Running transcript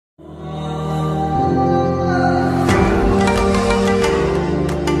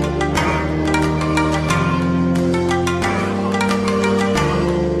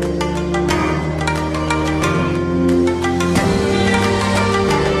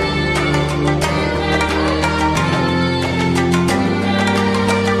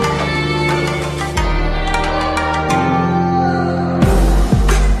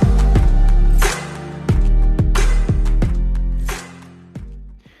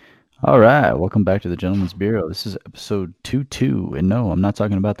All right, welcome back to the Gentleman's Bureau. This is episode 22. And no, I'm not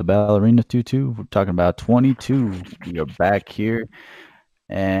talking about the ballerina 22. We're talking about 22. We are back here.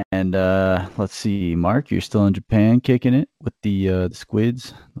 And let's see, Mark, you're still in Japan kicking it with the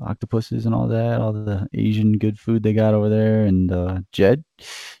squids, the octopuses, and all that, all the Asian good food they got over there. And Jed,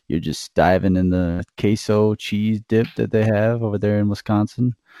 you're just diving in the queso cheese dip that they have over there in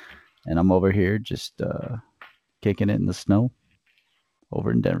Wisconsin. And I'm over here just kicking it in the snow over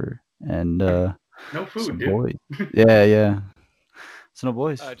in Denver. And No food, some dude. boys. Yeah, yeah. Snow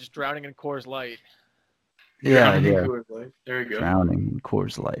boys. Just drowning in Coors Light. Yeah, Drowning in yeah. Coors Light. There you go. Drowning in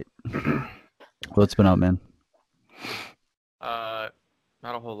Coors Light. What's been up, man? Not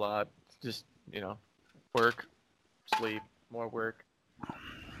a whole lot. Just work, sleep, more work.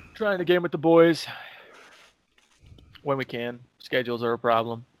 Trying to game with the boys when we can. Schedules are a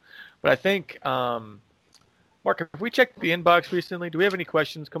problem, but I think Mark, have we checked the inbox recently? Do we have any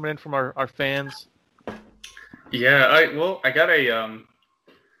questions coming in from our fans? Yeah, I got a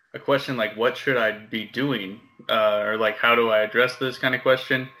question like, what should I be doing, or like, how do I address this kind of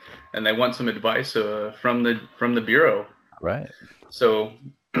question? And they want some advice from the bureau. Right. So,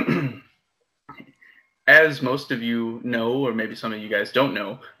 as most of you know, or maybe some of you guys don't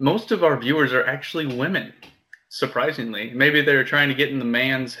know, most of our viewers are actually women. Surprisingly, maybe they're trying to get in the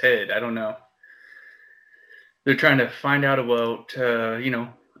man's head. I don't know. They're trying to find out about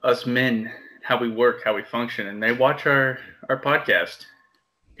us men, how we work, how we function, and they watch our podcast.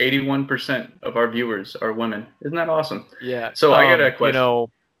 81% of our viewers are women. Isn't that awesome? Yeah. So I got a question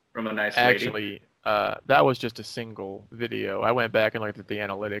from a nice lady. Actually, that was just a single video. I went back and looked at the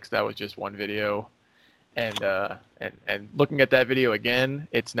analytics. That was just one video, and looking at that video again,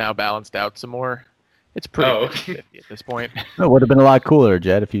 it's now balanced out some more. It's pretty 50 at this point. It would have been a lot cooler,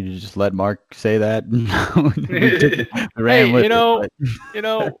 Jed, if you just let Mark say that. We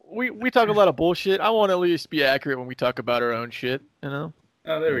talk a lot of bullshit. I want to at least be accurate when we talk about our own shit, Oh,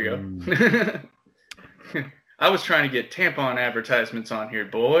 there we go. I was trying to get tampon advertisements on here,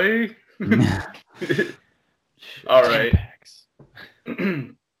 boy. All right.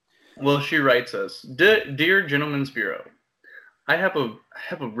 Well, she writes us, Dear Gentleman's Bureau, I have a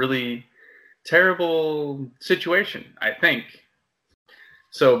really terrible situation, I think.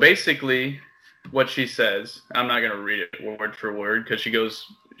 So basically, what she says, I'm not going to read it word for word because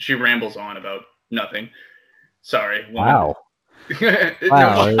she rambles on about nothing. Sorry. Wow.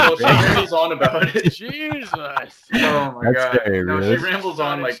 Wow. No, she rambles on about it. Jesus. Oh my God. No, she rambles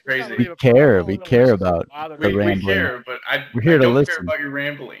on like crazy. We care about the rambling. We care, but we're here I to don't listen. care about your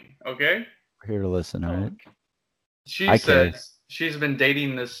rambling, okay? We're here to listen, all right? She says she's been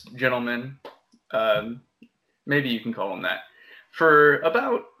dating this gentleman, maybe you can call him that, for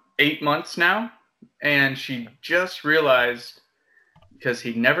about 8 months now, and she just realized, because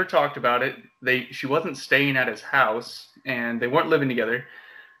he never talked about it, she wasn't staying at his house, and they weren't living together,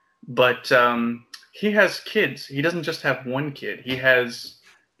 but he has kids. He doesn't just have one kid. He has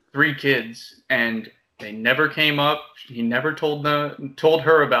 3 kids, and they never came up. He never told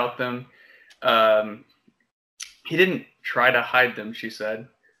her about them. He didn't try to hide them, she said,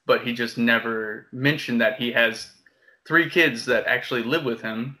 but he just never mentioned that he has 3 kids that actually live with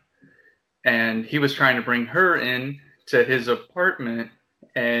him, and he was trying to bring her in to his apartment,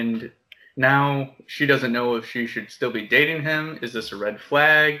 and now she doesn't know if she should still be dating him. Is this a red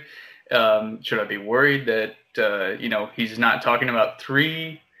flag? Should I be worried that he's not talking about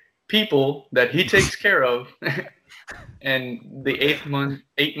 3 people that he takes care of and the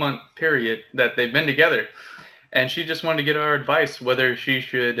 8-month period that they've been together? And she just wanted to get our advice whether she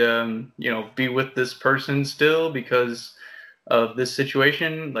should be with this person still because of this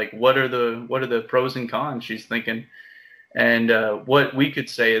situation. Like, what are the pros and cons, she's thinking, and what we could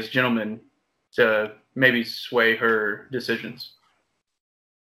say as gentlemen to maybe sway her decisions.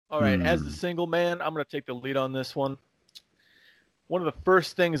 All right, as the single man, I'm going to take the lead on this one. One of the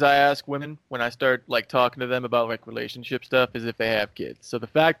first things I ask women when I start like talking to them about like relationship stuff is if they have kids. So the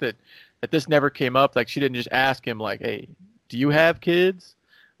fact that this never came up, like she didn't just ask him like, "Hey, do you have kids?"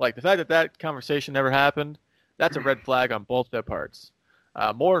 Like the fact that conversation never happened, that's a red flag on both their parts.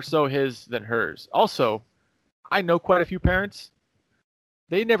 More so his than hers. Also, I know quite a few parents.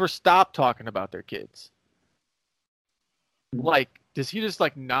 They never stop talking about their kids. Like, does he just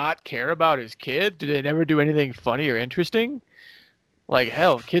like not care about his kid? Do they never do anything funny or interesting? Like,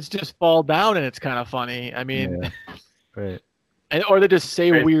 hell, kids just fall down and it's kind of funny. I mean, yeah. Right. Or they just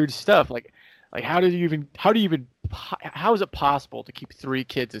say weird stuff. Like how is it possible to keep 3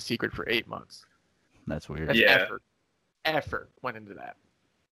 kids a secret for 8 months? That's weird. That's effort went into that.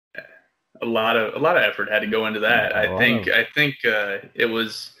 A lot of effort had to go into that. I think it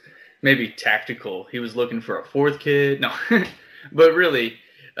was maybe tactical. He was looking for a fourth kid. No, but really,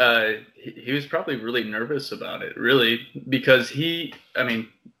 he was probably really nervous about it, really, because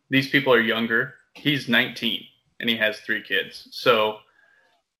these people are younger. He's 19 and he has 3 kids. So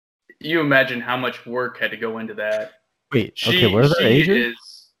you imagine how much work had to go into that. Wait, okay, what are their ages?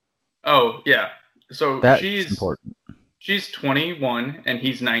 Oh, yeah. So that's important. She's 21 and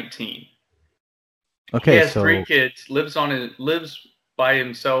he's 19. Okay, he has 3 kids, lives by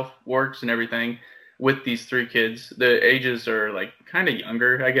himself, works and everything with these 3 kids. The ages are like kind of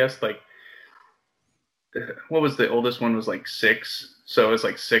younger, I guess. Like, what was the oldest one? Was like 6, so it's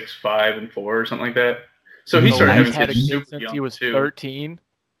like 6, 5, and 4 or something like that. So he started having kids super young. He was too. 13.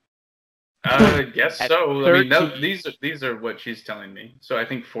 I guess so. 13. I mean, these are what she's telling me. So I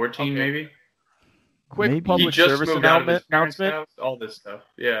think 14 maybe. Quick public service announcement. House, all this stuff.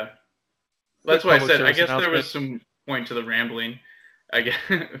 Yeah. That's why I said. I guess there was some point to the rambling. I guess.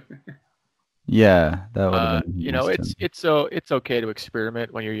 Yeah, that would have been. You know, it's okay to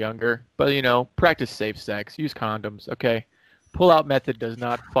experiment when you're younger, but you know, practice safe sex. Use condoms. Okay. Pull-out method does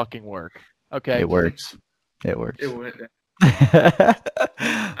not fucking work. Okay. It works. It works. It would.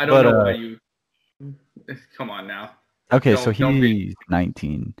 I don't know why you. Come on now. Okay, so he's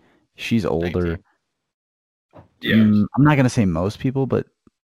 19. She's older. 19. Yeah. I'm not gonna say most people, but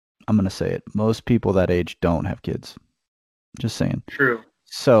I'm gonna say it. Most people that age don't have kids. Just saying. True.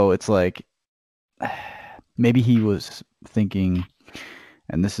 So it's like maybe he was thinking,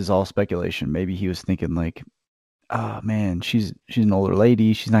 and this is all speculation. Maybe he was thinking like, oh man, she's an older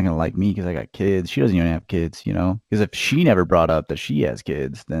lady. She's not gonna like me because I got kids. She doesn't even have kids, you know. Because if she never brought up that she has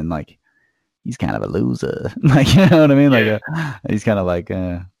kids, then like he's kind of a loser. Like, you know what I mean? Yeah. Like he's kind of like,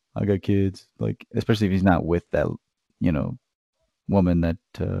 I got kids. Like, especially if he's not with that, you know, woman that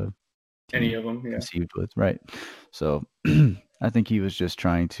any of them conceived with, right? So I think he was just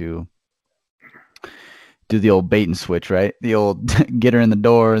trying to do the old bait and switch, right? The old get her in the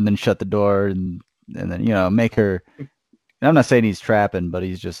door and then shut the door and then, you know, make her. And I'm not saying he's trapping, but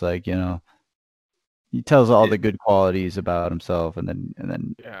he's just like, you know, he tells all the good qualities about himself, and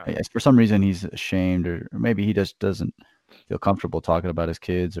then I guess for some reason he's ashamed, or maybe he just doesn't feel comfortable talking about his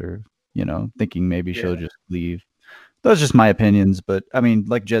kids, or you know, thinking maybe she'll just leave. Those are just my opinions, but I mean,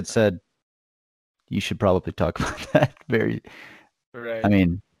 like Jed said, you should probably talk about that. Very, right. I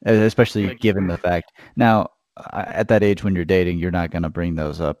mean, especially given the fact now at that age when you're dating, you're not going to bring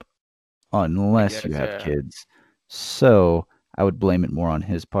those up unless you have kids. So I would blame it more on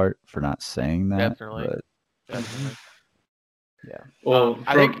his part for not saying that. Definitely. Yeah. Well,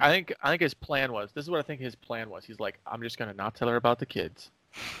 I think his plan was. This is what I think his plan was. He's like, I'm just gonna not tell her about the kids.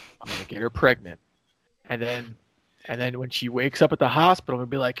 I'm gonna get her pregnant, and then when she wakes up at the hospital, I'm gonna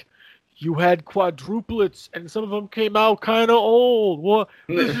be like, you had quadruplets, and some of them came out kind of old. What?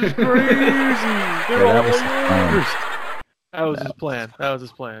 This is crazy. They're all yours. That was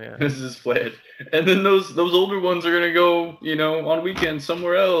his plan. Yeah. This is his plan. And then those older ones are gonna go, you know, on weekends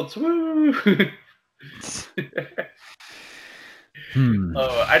somewhere else. Woo!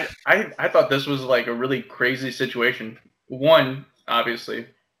 I thought this was like a really crazy situation. One, obviously,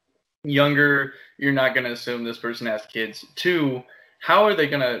 younger, you're not gonna assume this person has kids. 2, how are they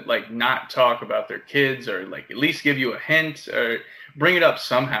gonna like not talk about their kids, or like at least give you a hint or bring it up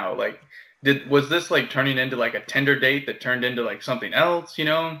somehow? Like, was this like turning into like a Tinder date that turned into like something else, you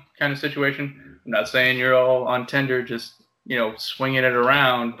know, kind of situation? I'm not saying you're all on Tinder just, you know, swinging it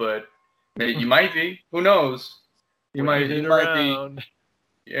around, but you might be. Who knows? You might be.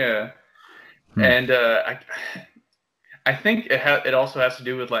 Yeah. And I think it also has to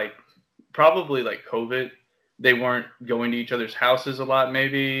do with like probably like COVID. They weren't going to each other's houses a lot,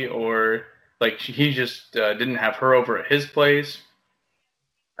 maybe, or like he just didn't have her over at his place.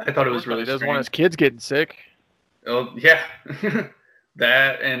 I thought it was really. He doesn't want his kids getting sick. Oh yeah,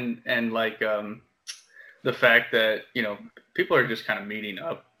 that and like the fact that, you know, people are just kind of meeting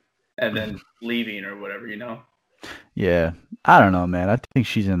up and then leaving or whatever, you know. Yeah, I don't know, man. I think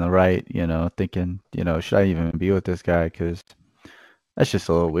she's in the right, you know, thinking, you know, should I even be with this guy? Because that's just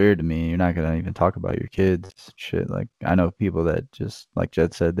a little weird to me. You're not gonna even talk about your kids, shit. Like, I know people that just, like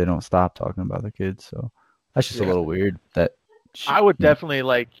Jed said, they don't stop talking about their kids. So that's just a little weird. That I would definitely,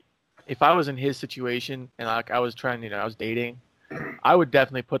 like, if I was in his situation and like I was trying, you know, I was dating, I would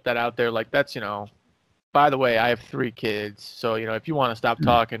definitely put that out there. Like, that's, you know, by the way, I have 3 kids, so you know, if you want to stop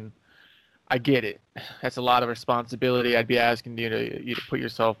talking, I get it. That's a lot of responsibility. I'd be asking you to put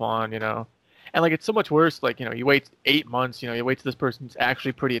yourself on, you know. And like, it's so much worse. Like, you know, you wait 8 months, you know, you wait till this person's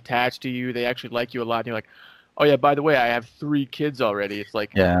actually pretty attached to you. They actually like you a lot. And you're like, oh yeah, by the way, I have 3 kids already. It's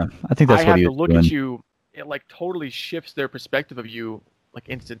like, yeah, I think that's I what have he to was look doing. at you. It like totally shifts their perspective of you like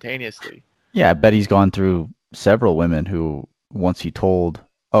instantaneously. Yeah, I bet he's gone through several women who, once he told,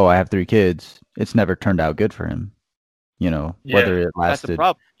 "Oh, I have 3 kids," it's never turned out good for him. Yeah. Whether it That's the lasted,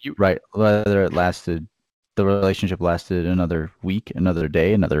 problem. whether it lasted, the relationship lasted another week, another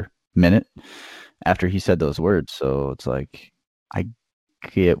day, another minute after he said those words. So it's like, I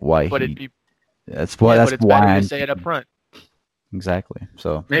get why But that's but why it's better I'm to say it up front. exactly.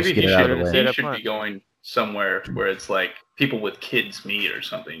 So Maybe just get he it out of the should way. Say it up be front. going somewhere where it's like people with kids meet or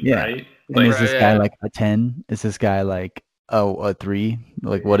something, Yeah. right? And Like, is this Right, guy yeah. like a 10? Is this guy like a 3?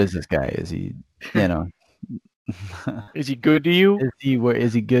 Like, what is this guy? Is he, Is he good to you?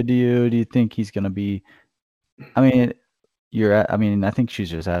 is he good to you? Do you think he's gonna be? I mean, I think she's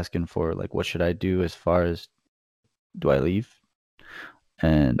just asking for like, what should I do as far as do I leave?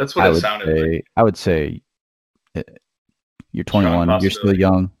 And that's what it sounded like. I would say, you're Strong 21, you're still possibility.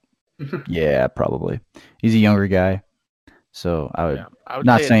 young. Yeah, probably. He's a younger guy, so I would. Yeah, I would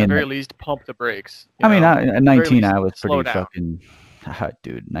not say at saying the very that- least pump the brakes. I mean, at very 19, least I was slow pretty down. fucking,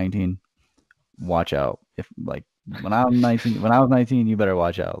 dude. 19, watch out. If like when I was 19, you better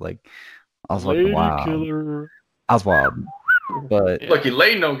watch out. Like I was like, Lady wow, killer. I was wild. But Yeah. Lucky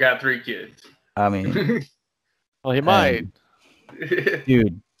Leno got 3 kids. I mean, Well, he might.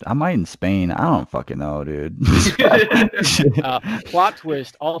 dude, I might in Spain. I don't fucking know, dude. Plot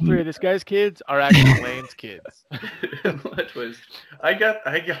twist: all 3 of this guy's kids are actually Lane's kids. Plot twist. I got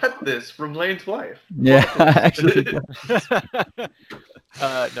this from Lane's wife. Yeah, actually.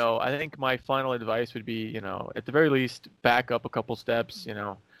 No, I think my final advice would be, at the very least, back up a couple steps.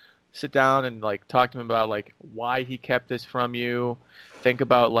 Sit down and like talk to him about like why he kept this from you. Think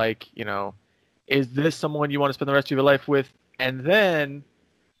about like, is this someone you want to spend the rest of your life with? And then,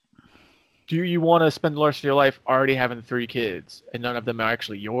 do you want to spend the rest of your life already having 3 kids and none of them are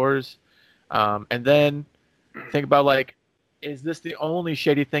actually yours? And then think about like, is this the only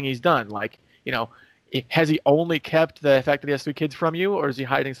shady thing he's done? Like, has he only kept the fact that he has 3 kids from you, or is he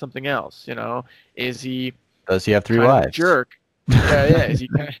hiding something else? Is he Does he have 3 kind of a wives? jerk? Yeah.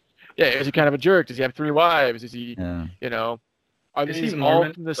 Is he kind of a jerk? Does he have 3 wives? Is he, Yeah. are Is these he all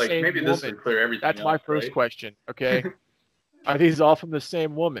Mormon? from the Like, same maybe woman? this would clear everything That's my up, first right? question. Okay, are these all from the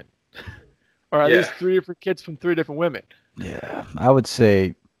same woman, or are these Yeah. 3 different kids from 3 different women? Yeah, I would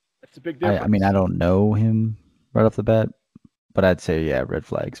say. That's a big difference. I mean, I don't know him right off the bat, but I'd say yeah, red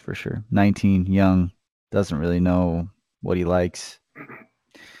flags for sure. 19, young, doesn't really know what he likes.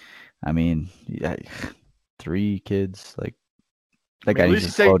 I mean, yeah, 3 kids, like that guy at needs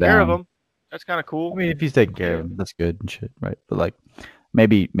least to he's slow taking care of down. them. That's kind of cool. I mean, if he's taking care of him, that's good and shit, right? But like,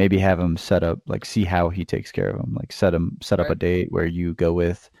 maybe have him set up, like, see how he takes care of him, like set up a date where you go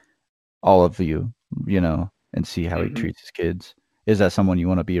with all of you, and see how he treats his kids. Is that someone you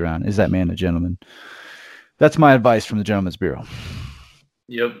want to be around? Is that man a gentleman? That's my advice from the Gentleman's Bureau.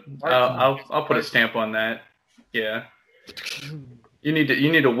 Yep. I'll put a stamp on that. Yeah. You need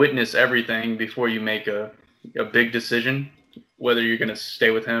to witness everything before you make a big decision, whether you're gonna stay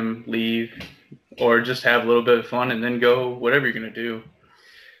with him, leave, or just have a little bit of fun and then go. Whatever you're gonna do,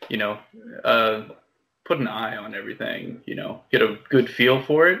 put an eye on everything. Get a good feel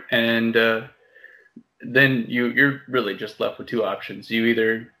for it, and then you're really just left with 2 options. You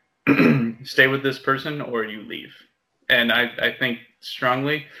either stay with this person or you leave. And I think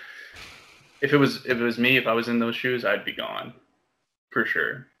strongly, if it was me, if I was in those shoes, I'd be gone for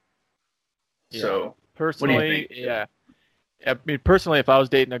sure. Yeah. So Personally, what do you think? yeah. I mean, personally, if I was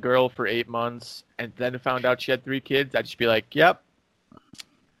dating a girl for 8 months and then found out she had 3 kids, I'd just be like, "Yep,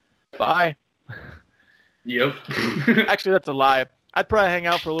 bye." Yep. Actually, that's a lie. I'd probably hang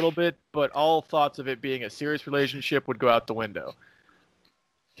out for a little bit, but all thoughts of it being a serious relationship would go out the window.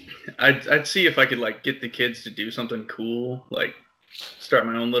 I'd see if I could like get the kids to do something cool, like start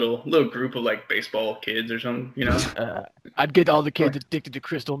my own little group of like baseball kids or something, I'd get all the kids addicted to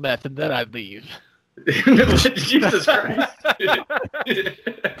crystal meth, and then I'd leave. Jesus Christ. Just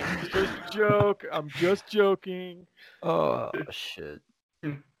a joke. I'm just joking. Oh shit!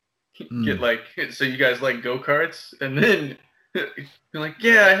 Get like, so you guys like go-karts, and then you're like,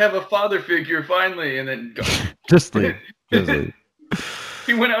 yeah, I have a father figure finally, and then go. Just leave. Just leave.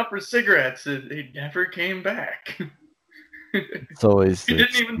 He went out for cigarettes and he never came back. It's always He the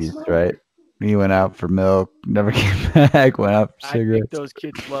didn't even excuse, smoke. right? He went out for milk, never came back. Went out for I think cigarettes. those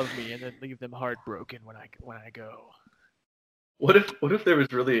kids love me, and then leave them heartbroken when I go. What if there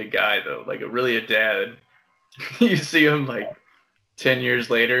was really a guy though, like a dad? You see him like 10 years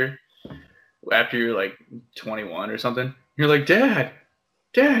later, after you're like 21 or something. You're like, Dad,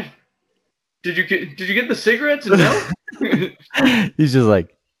 did you get the cigarettes and milk? He's just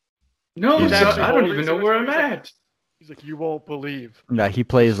like, No, He's son, actually I don't holding even know where I'm cigarettes. at. He's like, you won't believe. Yeah, he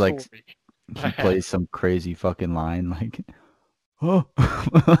plays the like story I he had." plays some crazy fucking line like, oh,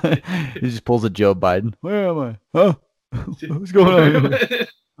 he just pulls a Joe Biden. Where am I? Oh, what's going on here?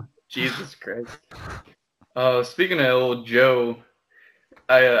 Jesus Christ. Speaking of old Joe,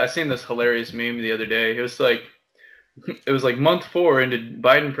 I seen this hilarious meme the other day. It was like month 4 into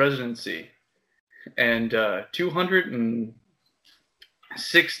Biden presidency, and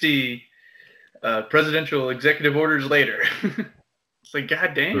 260 presidential executive orders later. It's like, For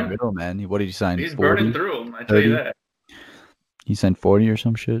goddamn, real, man. What did he sign? he's 40? burning through them. I tell you 30? that. He signed 40 or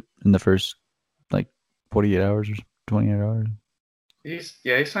some shit in the first like 48 hours or 28 hours. He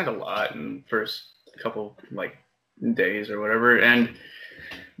signed a lot in the first couple like days or whatever, and it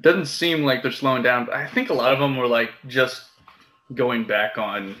doesn't seem like they're slowing down. But I think a lot of them were like just going back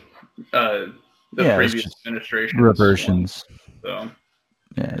on the previous administration reversions. So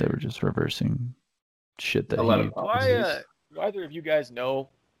yeah, they were just reversing shit that do either of you guys know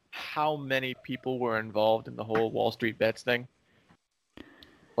how many people were involved in the whole Wall Street bets thing?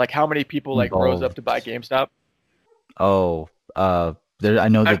 Like how many people like rose up to buy GameStop? Oh, I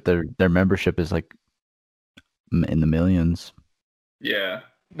know that their membership is like in the millions. Yeah.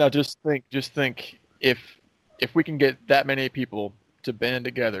 Now just think if we can get that many people to band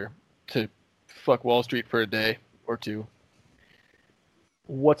together to fuck Wall Street for a day or two,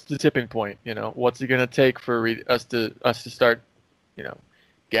 what's the tipping point? You know, what's it gonna take for us to start, you know,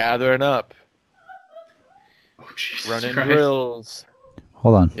 gathering up, running drills?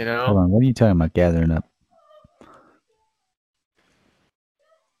 Hold on. You know, hold on. What are you talking about? Gathering up?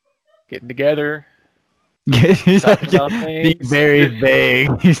 Getting together. He's like being very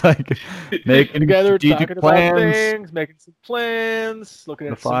vague. He's like making together, strategic talking plans. about things, making some plans, looking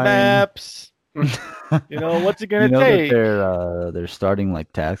at some maps. You know, what's it gonna take? That they're starting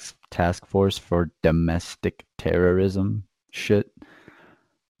like task force for domestic terrorism shit.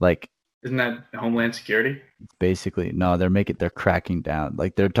 Like, isn't that Homeland Security? Basically, no. They're cracking down.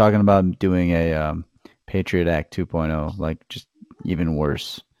 Like they're talking about doing a Patriot Act 2.0, like just even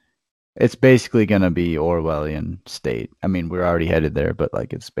worse. It's basically gonna be Orwellian state. I mean, we're already headed there, but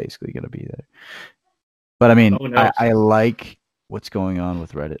like it's basically gonna be there. But I mean, I like what's going on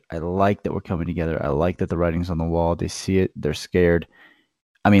with Reddit. I like that we're coming together. I like that the writing's on the wall. They see it. They're scared.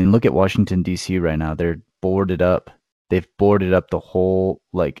 I mean, look at Washington, D.C. right now. They're boarded up. They've boarded up the whole,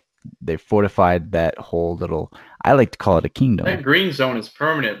 like, they fortified that whole little, I like to call it a kingdom. That green zone is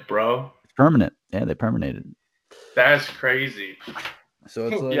permanent, bro. It's permanent. Yeah, they permanented. That's crazy. So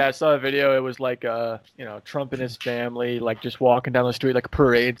it's like, yeah, I saw a video. It was like, you know, Trump and his family, like just walking down the street, like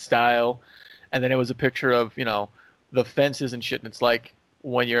parade style. And then it was a picture of, you know, the fences and shit. And it's like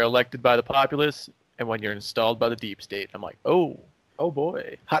when you're elected by the populace and when you're installed by the deep state. I'm like, oh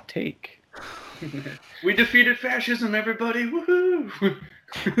boy, hot take. We defeated fascism, everybody! Woohoo!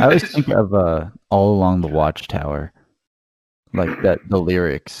 I always think of All Along the Watchtower, like that. The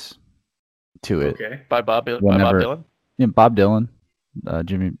lyrics to it. Okay. By Bob Dylan. Yeah, Bob Dylan,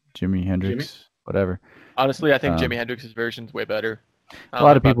 Jimi Hendrix, whatever. Honestly, I think Jimi Hendrix's version's way better. A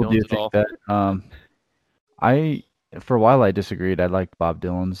lot of people do think that. For a while I disagreed. I liked Bob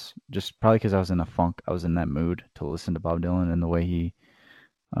Dylan's, just probably because I was in a funk. I was in that mood to listen to Bob Dylan, and the way he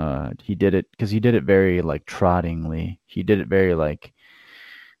did it, because he did it very like trottingly. He did it very like.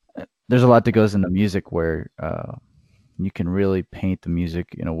 There's a lot that goes into music where you can really paint the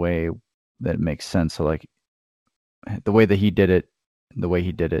music in a way that makes sense. So like the way that he did it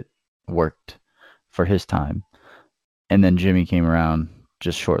worked for his time. And then Jimmy came around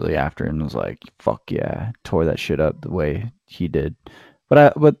just shortly after and was like, "Fuck yeah!" Tore that shit up the way he did.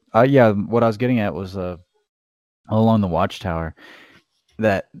 But what I was getting at was All Along the Watchtower.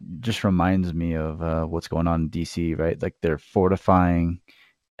 That just reminds me of what's going on in DC, right? Like they're fortifying,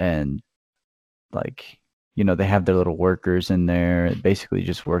 and like, you know, they have their little workers in there, basically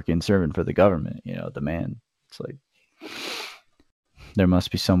just working, serving for the government. You know, the man. It's like there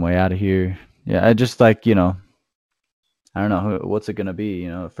must be some way out of here. Yeah, I just like, you know. I don't know what's it gonna be. You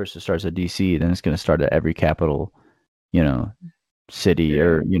know, first it starts at DC, then it's gonna start at every capital, you know, city,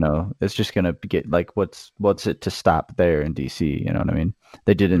 or you know, it's just gonna get like what's it to stop there in DC? You know what I mean?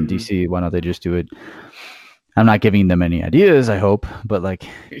 They did it in DC. Why don't they just do it? I'm not giving them any ideas, I hope, but like,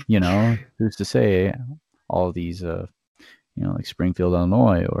 you know, who's to say all these, you know, like Springfield,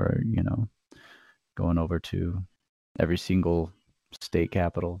 Illinois, or you know, going over to every single state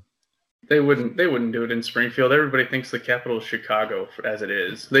capital. They wouldn't do it in Springfield. Everybody thinks the capital is Chicago as it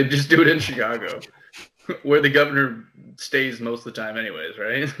is. They just do it in Chicago, where the governor stays most of the time anyways,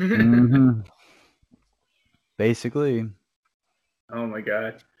 right? Mm-hmm. Basically. Oh my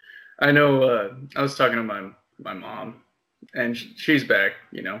God. I know I was talking to my mom, and she's back,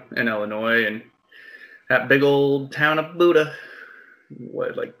 in Illinois, and that big old town of Buda,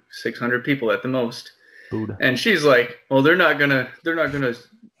 like 600 people at the most. Buda. And she's like, well, they're not gonna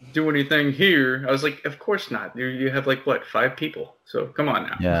do anything here. I was like, of course not. You have like what, 5 people? So come on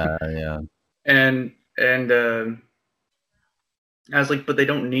now. Yeah. And I was like, but they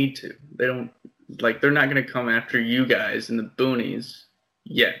don't need to. They don't, like, they're not gonna come after you guys in the boonies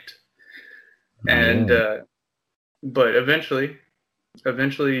yet. And but eventually,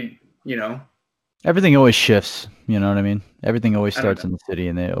 everything always shifts. You know what I mean? Everything always starts in the city,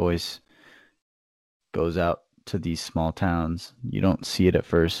 and it always goes out to these small towns. You don't see it at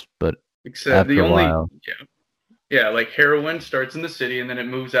first, but except after a while, like heroin starts in the city and then it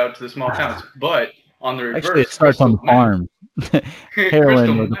moves out to the small towns. But on the reverse, actually, it starts on the farm.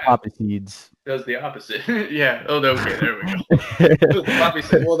 Heroin with the poppy seeds does the opposite. Yeah. Oh, okay. There we go. The poppy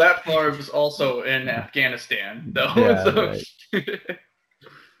seeds. Well, that farm is also in Afghanistan, though. Yeah, So.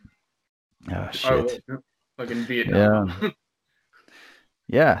 right. Oh shit! Fucking Vietnam.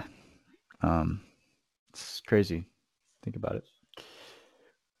 Yeah. It's crazy. Think about it.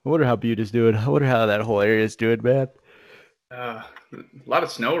 I wonder how Butte's doing. I wonder how that whole area is doing, man. A lot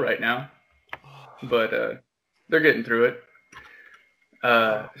of snow right now, but they're getting through it.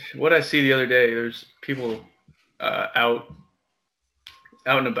 What I see the other day, there's people out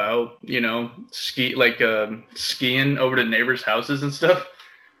and about, skiing over to neighbors' houses and stuff.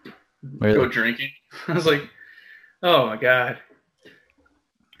 Really? Go drinking. I was like, oh my god.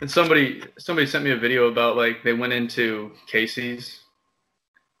 And somebody sent me a video about, like, they went into Casey's,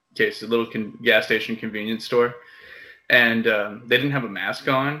 a little gas station convenience store, and they didn't have a mask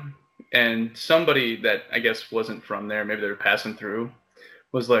on. And somebody that I guess wasn't from there, maybe they were passing through,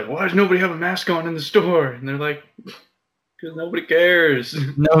 was like, why does nobody have a mask on in the store? And they're like, because nobody cares.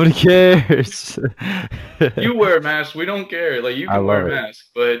 Nobody cares. You wear a mask, we don't care. Like, you can wear a mask,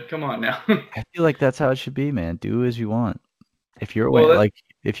 but come on now. I feel like that's how it should be, man. Do as you want. If you're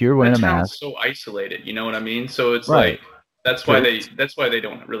wearing a mask, so isolated, you know what I mean? So it's right. Like that's why they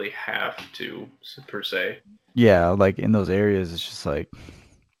don't really have to, per se. Yeah, like in those areas, it's just like,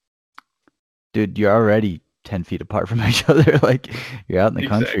 dude, you're already 10 feet apart from each other. Like, you're out in the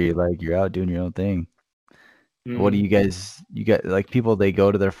country, like you're out doing your own thing. Mm. What do you guys? Like, people, they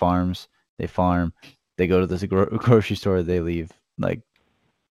go to their farms, they farm, they go to this grocery store, they leave. Like,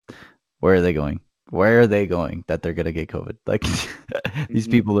 where are they going? Where are they going that they're gonna get COVID? Like, these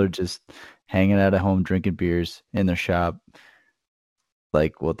people are just hanging out at home, drinking beers in their shop.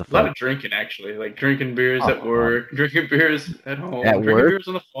 Like, what the fuck? A lot of drinking, actually. Like, drinking beers at work, drinking beers at home, drinking beers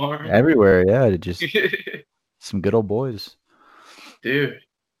on the farm. Everywhere, yeah. Just some good old boys. Dude.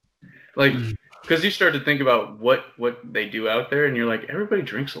 Like, because you start to think about what they do out there, and you're like, everybody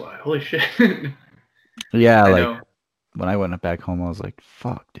drinks a lot. Holy shit. Yeah, like, when I went back home, I was like,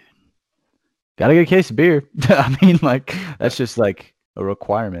 fuck, dude. Gotta get a case of beer. I mean, like, that's just like a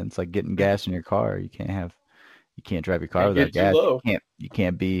requirement. It's like getting gas in your car. You can't drive your car without gas. You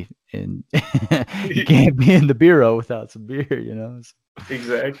can't be in you can't be in the bureau without some beer,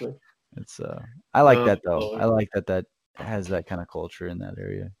 Exactly. It's I like that though. I like that has that kind of culture in that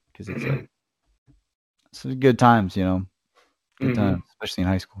area, because it's like, it's good times, good times, especially in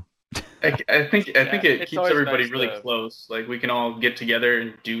high school. I think it keeps everybody really close. Like, we can all get together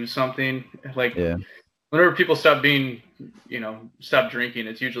and do something. Like, whenever people stop drinking,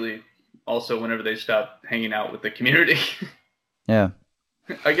 it's usually also whenever they stop hanging out with the community. Yeah.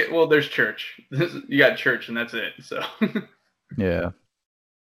 There's church. You got church, and that's it. So. Yeah.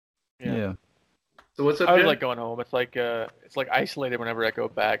 So what's up, I Jen? like going home. It's like isolated whenever I go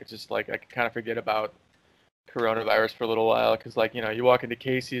back. It's just like I can kind of forget about coronavirus for a little while, because, like, you walk into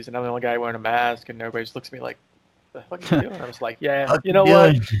Casey's and I'm the only guy wearing a mask, and everybody just looks at me like, the fuck are you doing? I was like, yeah, you know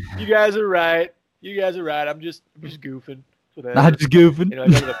what? You guys are right. I'm just goofing. Not just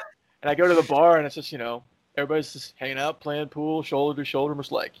goofing. I go to the bar, and it's just, everybody's just hanging out, playing pool, shoulder to shoulder. I'm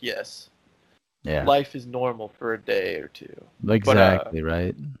just like, yes. Yeah. Life is normal for a day or two. Exactly,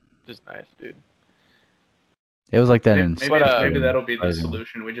 right? Just nice, dude. It was like that maybe that'll be the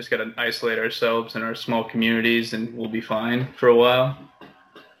solution. We just got to isolate ourselves in our small communities, and we'll be fine for a while.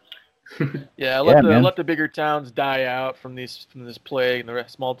 Let the bigger towns die out from this plague, and the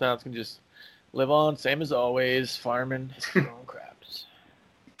rest small towns can just live on, same as always, farming, growing crops.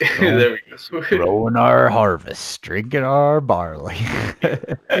 There we go. Growing our harvest, drinking our barley.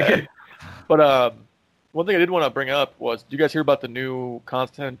 But one thing I did want to bring up was, did you guys hear about the new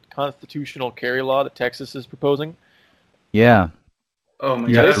constitutional carry law that Texas is proposing? Yeah. Oh my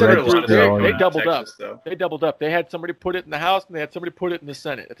God! They doubled up. They doubled up. They had somebody put it in the House, and they had somebody put it in the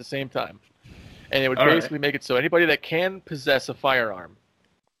Senate at the same time. And it would All right. basically make it so anybody that can possess a firearm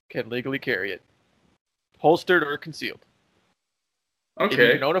can legally carry it, holstered or concealed. If you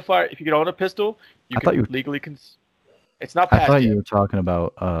Okay. can own a if you can own a pistol, you I thought can you- legally It's not I passed thought yet. you were talking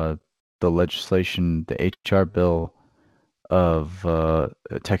about the legislation, the HR bill of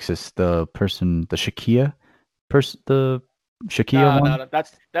Texas, the Shakia one, No,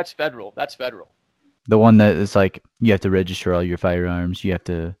 that's federal. That's federal. the one that is like you have to register all your firearms, you have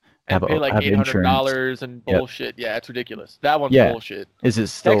to And pay like have insurance. $800 and Yep. bullshit. Yeah, it's ridiculous. That one's Yeah. bullshit. Is it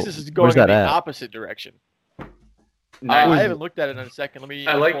still? Texas is where's going in that the at? opposite direction. Nice. I haven't looked at it in a second. Let me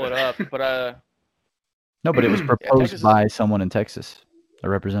I like pull it that. up. But No, but it was proposed Texas is- by someone in Texas, a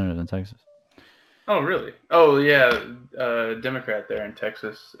representative in Texas. Oh, really? Oh, yeah. Democrat there in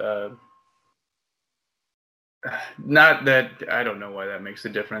Texas. Not that I don't know why that makes a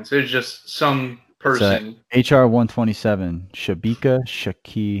difference. It's just some person. HR 127, Shabika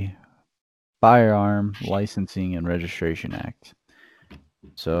Shaki Firearm Licensing and Registration Act.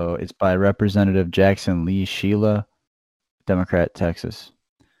 So it's by Representative Jackson Lee Sheila, Democrat, Texas.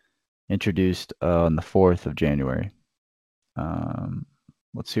 Introduced on the 4th of January.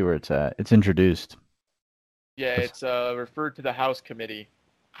 Let's see where it's at. It's introduced. yeah, it's referred to the House committee.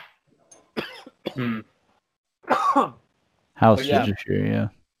 Hmm. House yeah. Judiciary, yeah.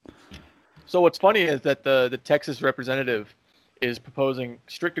 So what's funny is that the Texas representative is proposing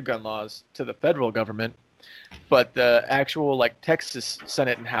stricter gun laws to the federal government, but the actual like Texas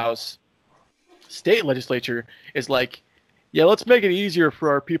Senate and House state legislature is like, yeah, let's make it easier for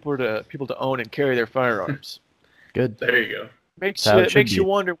our people to own and carry their firearms. Good. There you go. Makes That's how it should makes you be.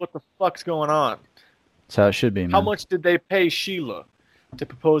 wonder what the fuck's going on. That's how it should be, man. How much did they pay Sheila to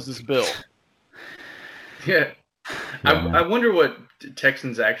propose this bill? Yeah. Yeah, man. I wonder what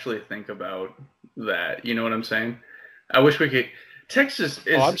Texans actually think about that. You know what I'm saying? I wish we could. Texas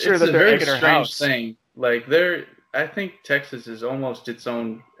is I'm sure it's that a they're very egging her strange house. thing. Like I think Texas is almost its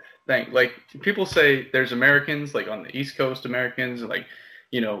own thing. Like people say there's Americans like on the East Coast, Americans, and like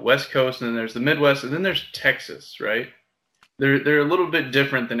West Coast, and then there's the Midwest, and then there's Texas, right? They're a little bit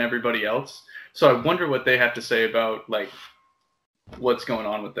different than everybody else. So I wonder what they have to say about like what's going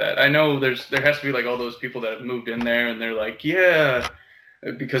on with that. I know there has to be like all those people that have moved in there and they're like, yeah,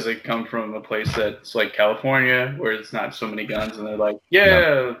 because they come from a place that's like California where it's not so many guns, and they're like,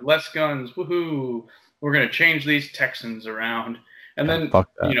 yeah, less guns, woohoo, we're gonna change these Texans around. And then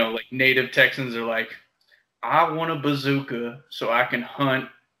fuck that. like native Texans are like, I want a bazooka so I can hunt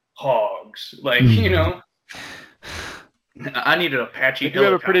hogs. Like, I need an Apache You have a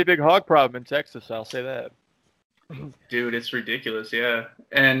helicopter. pretty big hog problem in Texas, I'll say that. Dude, it's ridiculous, yeah.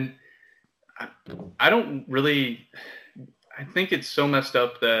 And I don't really... I think it's so messed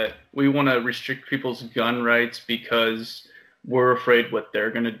up that we want to restrict people's gun rights because we're afraid what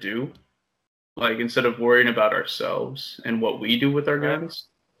they're going to do. Like, instead of worrying about ourselves and what we do with our guns.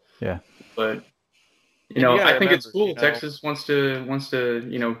 Yeah. But, You gotta I think it's remember, cool. Texas wants to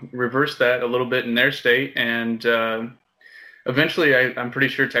reverse that a little bit in their state. And eventually, I'm pretty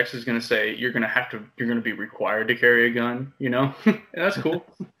sure Texas is going to say, you're going to be required to carry a gun, And that's cool.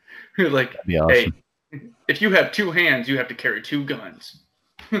 Like, That'd be awesome. hey, if you have two hands, you have to carry two guns.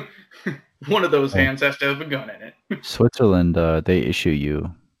 One of those hands has to have a gun in it. Switzerland, they issue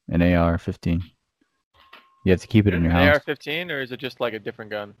you an AR-15. You have to keep it in your An house. AR-15, or is it just like a different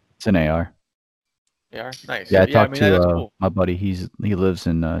gun? It's an AR. AR? Nice. Yeah, I talked that's to cool. my buddy. He lives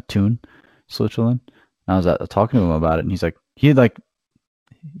in Thun, Switzerland. And I was talking to him about it, and he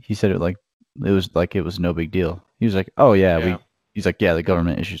said it was no big deal. He was like, "Oh yeah, he's like, yeah, the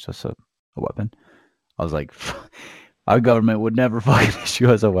government issues us a weapon." I was like, "Our government would never fucking issue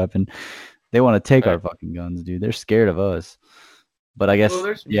us a weapon. They want to take our fucking guns, dude. They're scared of us." But I guess Well,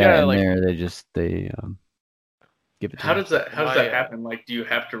 there they give it to How you. does that happen? Like, do you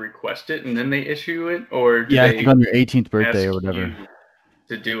have to request it and then they issue it, or do I they think on your 18th birthday or ask whatever, you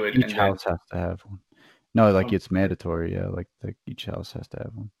to do it? each house has to have one. No, like it's mandatory. Yeah, like each house has to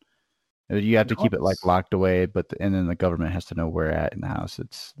have one. You have to keep it like locked away, and then the government has to know where at in the house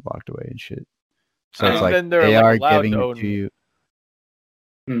it's locked away and shit. So it's And like then they're, they like, are allowed giving to it own- to you.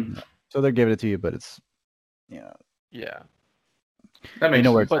 Hmm. So they're giving it to you, but it's Yeah. That makes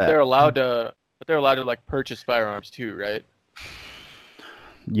where sense. it's But they're allowed to like purchase firearms too, right?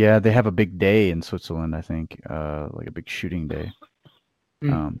 yeah, they have a big day in Switzerland, I think, like a big shooting day,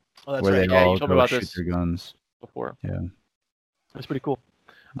 Hmm. Oh, that's where right. they Yeah, all you told me go about shoot this their guns. before. Yeah. That's pretty cool.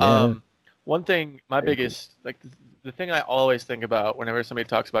 Yeah. One thing, my Very biggest, like the thing I always think about whenever somebody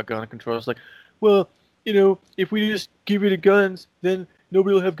talks about gun control is like, well, if we just give you the guns, then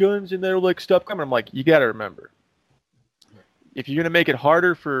nobody will have guns and that'll like stop crime. I'm like, you got to remember, if you're going to make it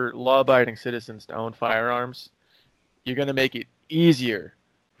harder for law-abiding citizens to own firearms, you're going to make it easier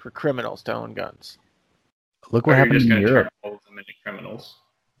for criminals to own guns. Look what happened in Europe. Turn all of them into criminals.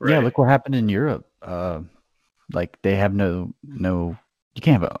 Right? Yeah, look what happened in Europe. Like they have no. You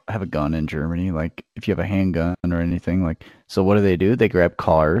can't have a gun in Germany. Like if you have a handgun or anything, like so, what do? They grab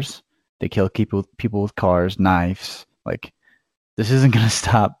cars. They kill people with cars, knives. Like this isn't going to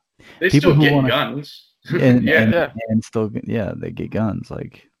stop. They people still get guns. And still, they get guns.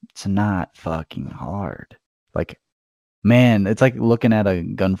 Like it's not fucking hard. Like, man, it's like looking at a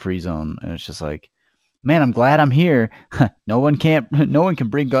gun-free zone, and it's just like, man, I'm glad I'm here. No one can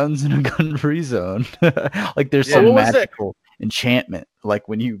bring guns in a gun-free zone. Like there's some magical enchantment. Like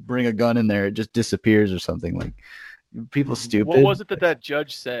when you bring a gun in there, it just disappears or something. Like people stupid. What was it that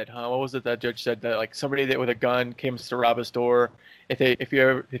judge said? What was it that judge said that like somebody that with a gun came to rob a store? If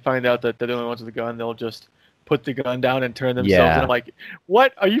they find out that they're the only ones with a gun, they'll just put the gun down and turn themselves. And I'm like,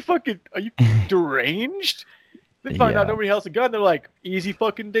 what? Are you deranged? They find out nobody else has a gun. They're like, easy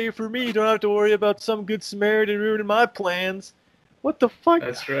fucking day for me. Don't have to worry about some good Samaritan ruining my plans. What the fuck?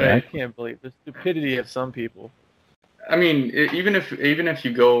 That's right. I can't believe the stupidity of some people. I mean, even if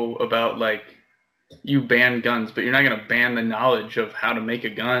you go about like you ban guns, but you're not going to ban the knowledge of how to make a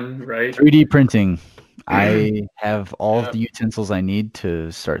gun, right? 3D printing. I have all of the utensils I need to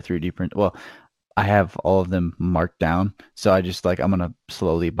start 3D print. Well, I have all of them marked down, so I just I'm gonna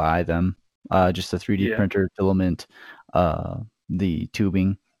slowly buy them. Just a 3D printer, filament, the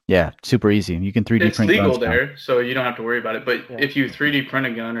tubing. Yeah, super easy. You can 3D print. It's legal there, so you don't have to worry about it. But if you 3D print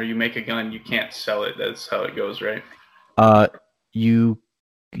a gun or you make a gun, you can't sell it. That's how it goes, right? You're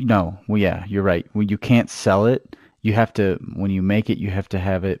right. When you can't sell it, you have to. When you make it, you have to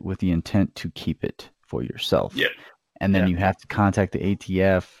have it with the intent to keep it for yourself. Yeah. And then you have to contact the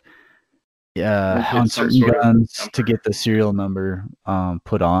ATF on certain guns to get the serial number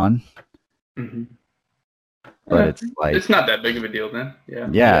put on. Mm-hmm. But it's like it's not that big of a deal then.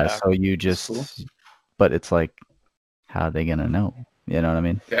 Yeah. So you just, but it's like, how are they gonna know? You know what I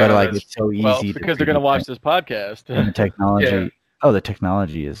mean? Yeah, but like it's so easy because they're gonna watch this podcast. And the technology. Oh, the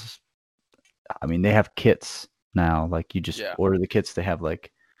technology is. I mean, they have kits now. Like you just order the kits. They have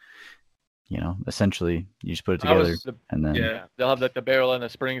like, essentially you just put it together and then they'll have like the barrel and the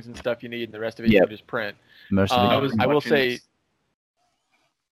springs and stuff you need, and the rest of it you can just print. Most of it. I will say,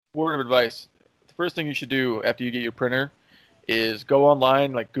 word of advice: the first thing you should do after you get your printer is go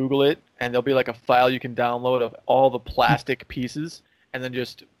online, like Google it, and there'll be like a file you can download of all the plastic pieces, and then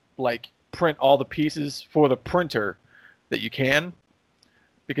just like print all the pieces for the printer that you can.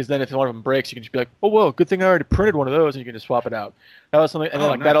 Because then if one of them breaks, you can just be like, oh, whoa, good thing I already printed one of those, and you can just swap it out. That was something, and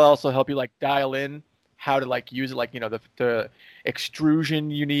then that'll also help you like dial in how to like use it, like the extrusion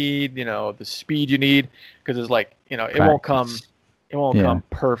you need, the speed you need, because it's like it won't come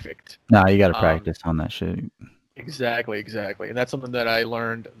perfect. No, you got to practice on that shit. Exactly, and that's something that I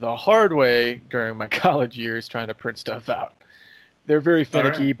learned the hard way during my college years trying to print stuff out. They're very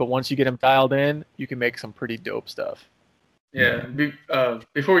finicky, but once you get them dialed in, you can make some pretty dope stuff. Yeah.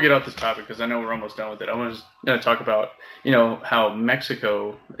 Before we get off this topic, because I know we're almost done with it, I was going to talk about, how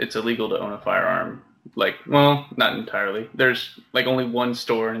Mexico, it's illegal to own a firearm. Like, well, not entirely. There's like only one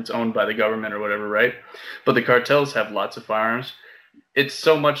store and it's owned by the government or whatever, right? But the cartels have lots of firearms. It's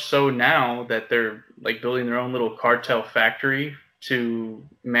so much so now that they're like building their own little cartel factory to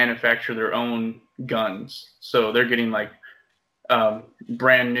manufacture their own guns. So they're getting like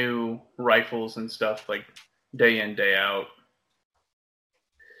brand new rifles and stuff like day in, day out.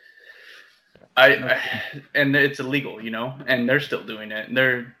 And it's illegal, and they're still doing it.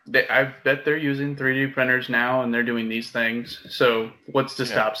 I bet they're using 3D printers now, and they're doing these things. So what's to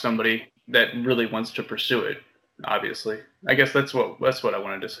stop somebody that really wants to pursue it? Obviously, I guess that's what I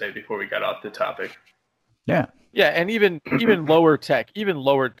wanted to say before we got off the topic. Yeah, and even lower tech.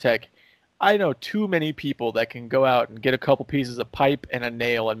 I know too many people that can go out and get a couple pieces of pipe and a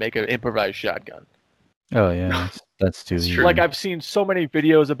nail and make an improvised shotgun. Oh yeah, that's too easy. Like I've seen so many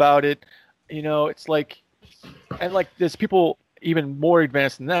videos about it. It's like, and like there's people even more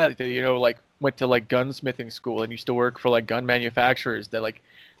advanced than that. Like went to like gunsmithing school and used to work for like gun manufacturers. That like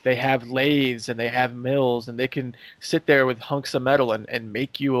they have lathes and they have mills and they can sit there with hunks of metal and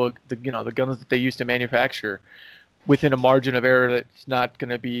make you the guns that they used to manufacture within a margin of error that's not going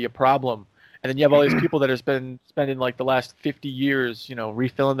to be a problem. And then you have all these people that have been spending like the last 50 years,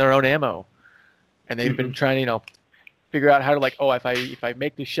 refilling their own ammo. And they've been trying to, figure out how to like, if I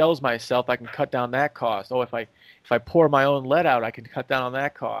make the shells myself, I can cut down that cost. If I pour my own lead out, I can cut down on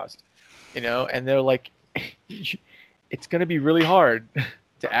that cost. And they're like, it's going to be really hard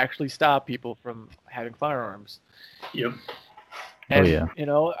to actually stop people from having firearms. Yep. And, yeah.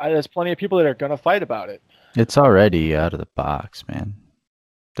 There's plenty of people that are going to fight about it. It's already out of the box, man.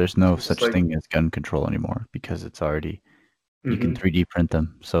 There's no It's such like- thing as gun control anymore because it's already you can Mhm. 3D print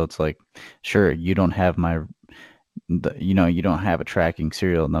them. So it's like, sure, you don't have you don't have a tracking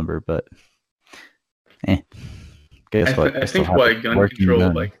serial number, but guess what? I still think have why a gun working control,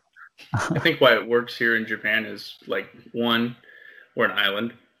 gun. like, I think why it works here in Japan is, like, one, we're an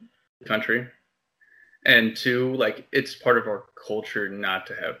island country, and two, like, it's part of our culture not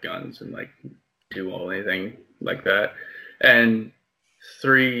to have guns and, like, do anything like that. And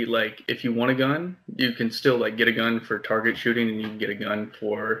three, like, if you want a gun, you can still, like, get a gun for target shooting, and you can get a gun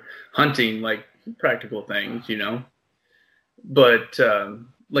for hunting, like, practical things, But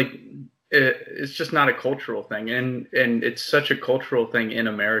like, it's just not a cultural thing, and it's such a cultural thing in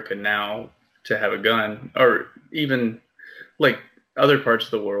America now to have a gun, or even like other parts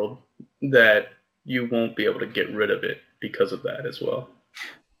of the world, that you won't be able to get rid of it because of that as well.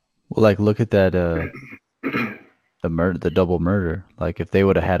 Well, like, look at that the double murder. Like, if they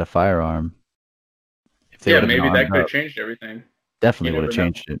would have had a firearm, Yeah, maybe that could have changed everything. definitely You would have never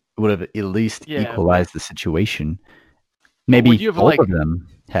know. changed it. Would have at least Yeah, equalized the situation. Maybe would you have, both like- of them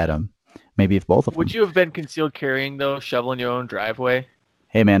had them. Maybe if both of them. Would you have been concealed carrying, though, shoveling your own driveway?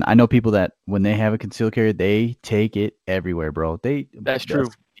 Hey, man, I know people that when they have a concealed carry, they take it everywhere, bro. That's true.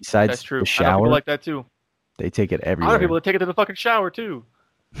 Besides That's true. the I know shower, people like that, too. they take it I know everywhere. people that take it to the fucking shower, too.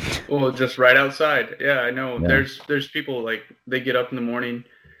 Well, just right outside. Yeah, I know. Yeah. There's people, like, they get up in the morning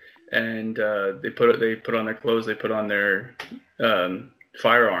and they put on their clothes, they put on their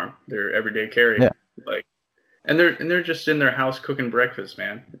firearm, their everyday carry. Yeah. Like, and they're just in their house cooking breakfast,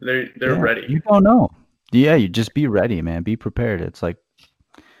 man. They're Yeah, ready. You don't know. Yeah, you just be ready, man. Be prepared. It's like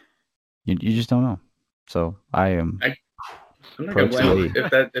you just don't know. So I am. I'm not gonna blame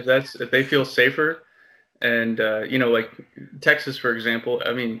them. If they feel safer, and like Texas, for example.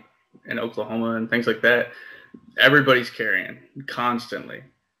 I mean, in Oklahoma and things like that, everybody's carrying constantly,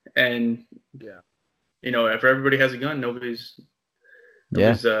 and if everybody has a gun, nobody's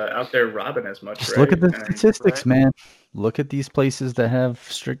out there robbing as much. Just right? look at the And- statistics, man. Look at these places that have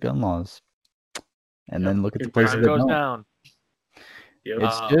strict gun laws, and then look at the places Crime that goes don't. down. Yep.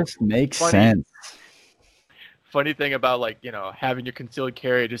 It just makes funny. sense. Funny thing about, like, having your concealed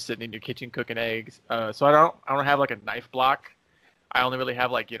carry just sitting in your kitchen cooking eggs. So I don't have like a knife block. I only really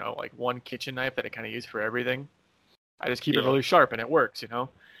have like one kitchen knife that I kind of use for everything. I just keep it really sharp and it works,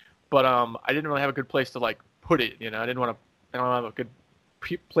 But I didn't really have a good place to like put it. I don't have a good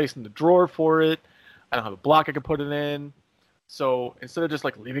place in the drawer for it. I don't have a block I could put it in. So instead of just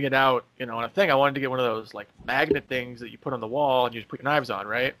like leaving it out, on a thing, I wanted to get one of those like magnet things that you put on the wall and you just put your knives on,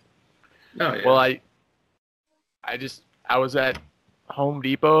 right? Oh, yeah. Well, I was at Home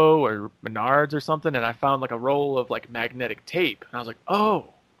Depot or Menards or something, and I found like a roll of like magnetic tape, and I was like,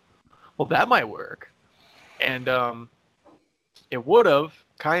 oh, well, that might work. And it would have,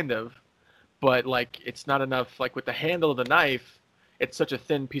 kind of, but like it's not enough. Like with the handle of the knife, it's such a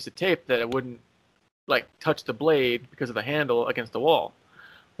thin piece of tape that it wouldn't like touch the blade because of the handle against the wall.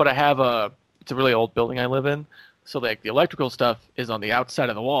 But I have it's a really old building I live in, so like the electrical stuff is on the outside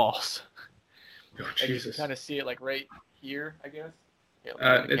of the walls. Oh, And you Jesus. can kind of see it like right here, I guess.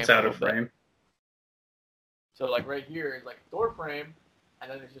 Yeah, It's out of frame. So like right here is like a door frame,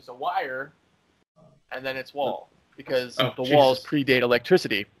 and then it's just a wire, and then it's wall because Oh, the walls Jesus. predate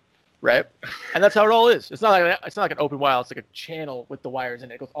electricity, right? And that's how it all is. It's not like an open wire. It's like a channel with the wires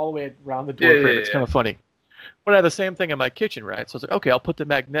in it. It goes all the way around the door Yeah, frame. yeah, It's yeah. kind of funny. But I have the same thing in my kitchen, right? So it's like, okay, I'll put the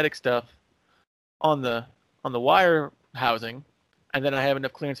magnetic stuff on the wire housing, and then I have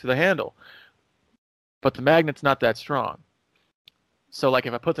enough clearance for the handle. But the magnet's not that strong. So like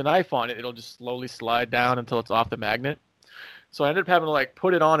if I put the knife on it, it'll just slowly slide down until it's off the magnet. So I ended up having to like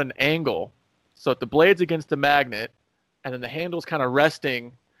put it on an angle so that the blade's against the magnet, and then the handle's kind of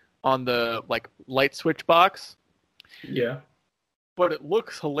resting on the like light switch box. Yeah. But it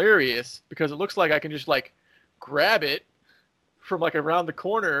looks hilarious because it looks like I can just like grab it from like around the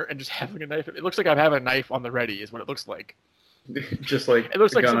corner and just having a knife. It looks like I'm having a knife on the ready is what it looks like. Just like It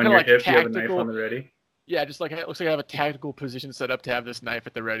looks a like gun some on kinda your like hip, you have a knife tactical- on the ready. Yeah, just like it looks like I have a tactical position set up to have this knife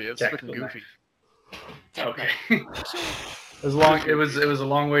at the ready. It's Tactical freaking goofy. Okay. It was a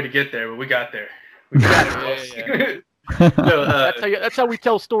long way to get there, but we got there. We Yeah. No, That's how we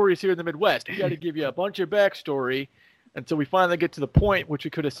tell stories here in the Midwest. We got to give you a bunch of backstory until we finally get to the point, which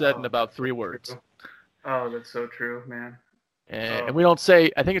we could have said in about 3 words. oh, that's so true, man. And we don't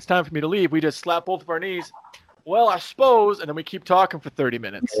say, I think it's time for me to leave. We just slap both of our knees. Well, I suppose, and then we keep talking for 30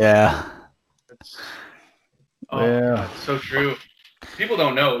 minutes. Yeah. Oh, Yeah. God, so true. People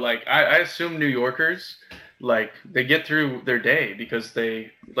don't know. Like, I assume New Yorkers like they get through their day because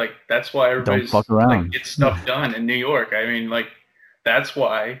they like that's why everybody's fuck around. like gets stuff done in New York. I mean, like that's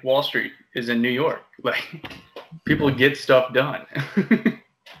why Wall Street is in New York. Like people get stuff done.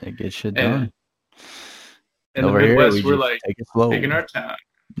 They get shit done. In Over the here, Midwest, we we're just like take it slow. taking our time.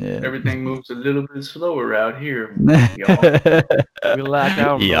 Yeah. Everything moves a little bit slower out here. We lack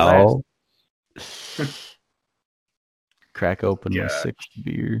out. Y'all. Crack open my sixth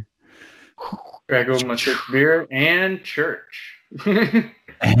beer. Crack open my sixth beer and church.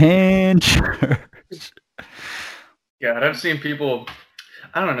 And church. God, I've seen people.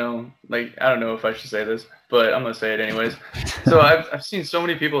 I don't know. Like, I don't know if I should say this, but I'm gonna say it anyways. So I've seen so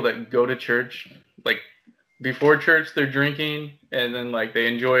many people that go to church, like before church they're drinking, and then like they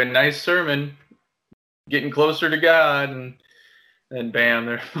enjoy a nice sermon, getting closer to God, and bam,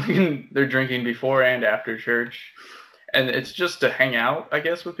 they're drinking before and after church. And it's just to hang out, I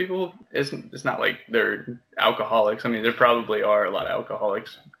guess, with people. It's not like they're alcoholics. I mean, there probably are a lot of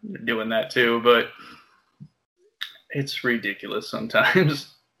alcoholics doing that too, but it's ridiculous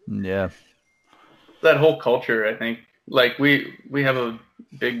sometimes. Yeah. That whole culture, I think, like we have a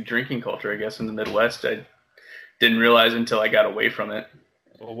big drinking culture, I guess, in the Midwest. I didn't realize until I got away from it.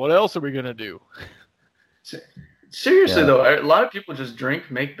 Well, what else are we gonna do? Seriously, though, a lot of people just drink,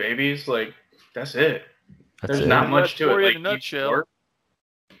 make babies. Like, that's it. There's not much to it. Like, in a nutshell.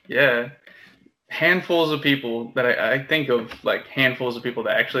 Yeah. Handfuls of people that I think of, like handfuls of people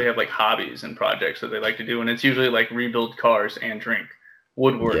that actually have like hobbies and projects that they like to do. And it's usually like rebuild cars and drink,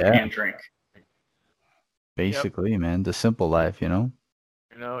 woodwork and drink. Basically, man, the simple life, you know?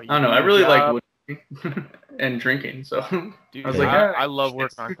 You know, I don't know. I really like woodworking and drinking. So dude, I was like, I love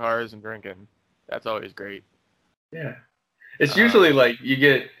working on cars and drinking. That's always great. Yeah. It's usually like you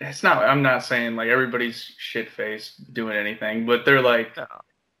get, it's not, I'm not saying like everybody's shit faced doing anything, but they're like,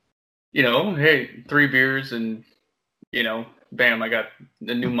 you know, hey, 3 beers and, you know, bam, I got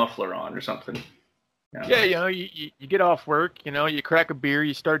the new muffler on or something. You know? Yeah, you know, you get off work, you know, you crack a beer,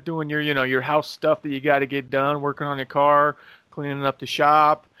 you start doing your, you know, your house stuff that you got to get done, working on your car, cleaning up the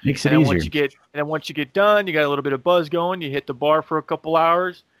shop. Makes it and easier. Once you get done, you got a little bit of buzz going, you hit the bar for a couple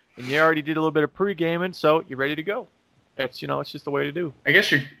hours, and you already did a little bit of pre-gaming, so you're ready to go. It's, you know, it's just the way to do. I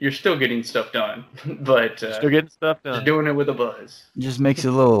guess you're still getting stuff done, but still getting stuff done. Just doing it with a buzz. It just makes it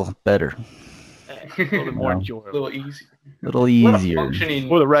a little better. A little bit more enjoyable. A little easier. A little easier.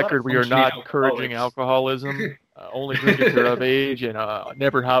 For the record, we are not encouraging alcoholism. Only drink if you're of age, and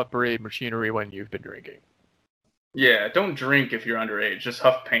never operate machinery when you've been drinking. Yeah, don't drink if you're underage. Just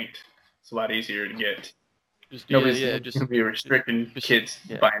huff paint. It's a lot easier to get. Nobody's going to be restricting kids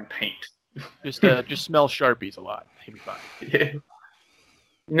buying paint. Just smell Sharpies a lot. You'll be fine. Yeah. You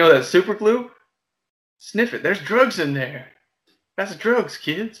know that super glue? Sniff it. There's drugs in there. That's drugs,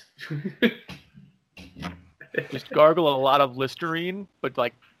 kids. Just gargle a lot of Listerine, but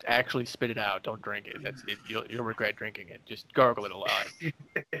like actually spit it out. Don't drink it. That's it. You'll regret drinking it. Just gargle it a lot.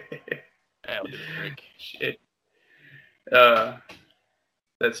 That'll do the drink. Shit.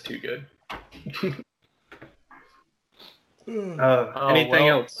 That's too good. Anything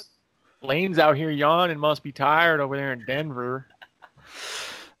else? Lane's out here yawning, must be tired over there in Denver.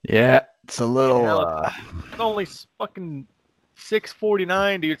 Yeah, it's a little. It's only fucking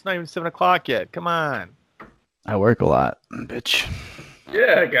 6:49, dude. It's not even 7 o'clock yet. Come on. I work a lot, bitch.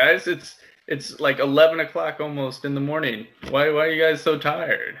 Yeah, guys, it's like 11 o'clock almost in the morning. Why are you guys so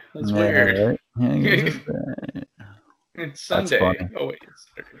tired? That's weird. Right? Yeah, it's Sunday. Oh wait, it's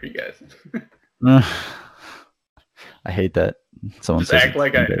Saturday for you guys. I hate that. Someone just act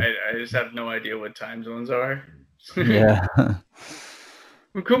like I just have no idea what time zones are. Yeah.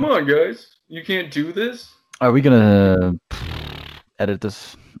 Well, come on, guys. You can't do this? Are we gonna edit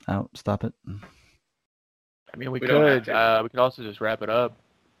this out? Stop it. I mean, we could. We could also just wrap it up.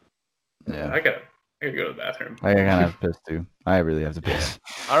 Yeah. I gotta go to the bathroom. I kind of have to piss too. I really have to piss.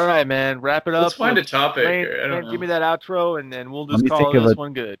 All right, man. Wrap it up. Let's find a topic. Lane, I don't know. Give me that outro, and then we'll just call this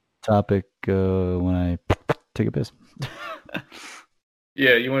one good. Topic when I take a piss.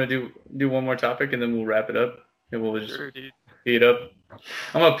 Yeah, you want to do one more topic, and then we'll wrap it up, and we'll just pee it up.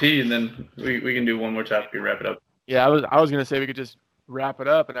 I'm gonna pee, and then we can do one more topic and wrap it up. Yeah, I was gonna say we could just wrap it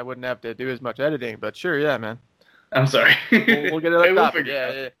up, and I wouldn't have to do as much editing. But sure, yeah, man. I'm sorry. We'll get another topic.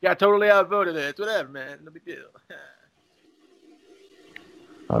 Yeah, totally outvoted it. It's whatever, man. No big deal.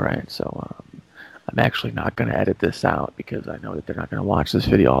 All right, so I'm actually not gonna edit this out because I know that they're not gonna watch this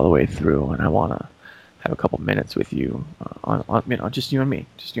video all the way through, and I wanna have a couple minutes with you on just you and me.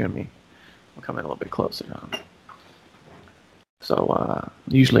 I'll come in a little bit closer. So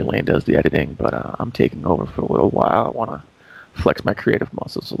usually Lane does the editing, but I'm taking over for a little while. I want to flex my creative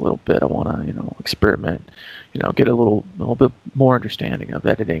muscles a little bit. I want to, experiment, get a little bit more understanding of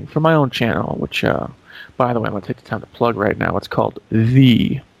editing for my own channel, which, by the way, I'm going to take the time to plug right now. It's called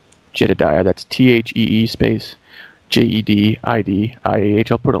The Jedediah. That's THEE space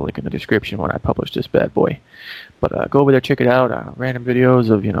JEDIDIAH. I'll put a link in the description when I publish this bad boy. But go over there, check it out. Random videos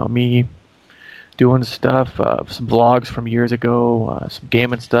of, me doing stuff, some vlogs from years ago, some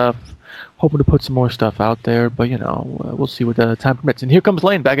gaming stuff. Hoping to put some more stuff out there, but we'll see what the time permits. And here comes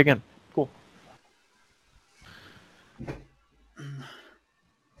Lane back again. Cool.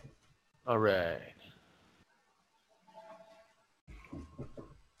 All right.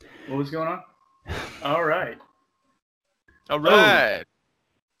 What was going on? All right. All right.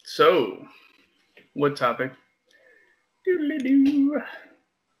 So, what topic? Doodly-doo.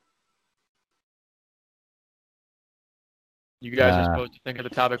 You guys are supposed to think of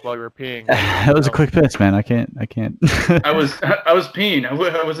the topic while you were peeing. That was a quick piss, man. I can't. I was peeing.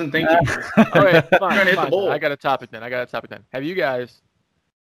 I wasn't thinking. All right, fine. Trying to hit the bowl. I got a topic then. Have you guys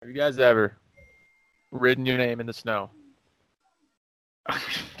ever written your name in the snow?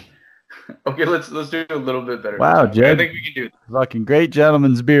 Okay, let's do it a little bit better. Wow, Jed. I think we can do it. Fucking great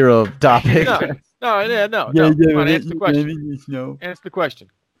gentleman's bureau topic. No. Come on, answer the question. Answer the question.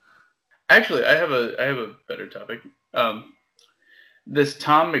 Actually, I have a better topic. This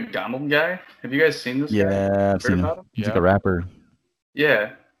Tom McDonald guy. Have you guys seen this guy? Yeah, I've seen him. He's like a rapper.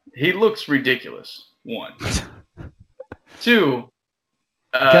 Yeah, he looks ridiculous. 1, 2.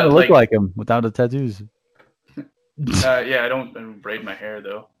 Kind of look like him without the tattoos. Yeah, I don't braid my hair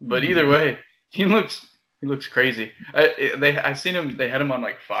though. But either way, he looks crazy. I seen him. They had him on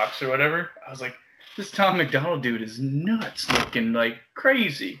like Fox or whatever. I was like, this Tom McDonald dude is nuts, looking like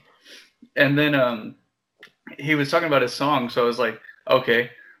crazy. And then he was talking about his song, so I was like, okay,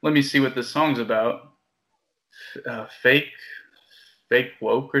 let me see what this song's about. Fake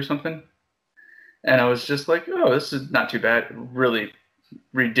woke or something. And I was just like, oh, this is not too bad. Really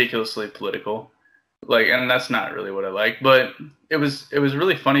ridiculously political. Like, and that's not really what I like, but it was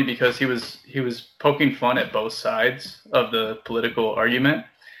really funny because he was poking fun at both sides of the political argument,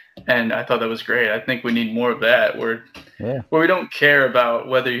 and I thought that was great. I think we need more of that, where we don't care about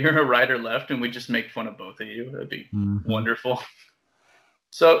whether you're a right or left, and we just make fun of both of you. That'd be wonderful.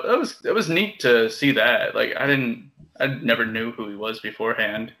 So it was neat to see that. Like, I never knew who he was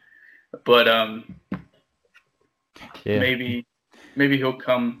beforehand, but maybe he'll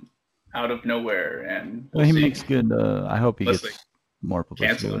come out of nowhere, and he makes good. I hope he gets more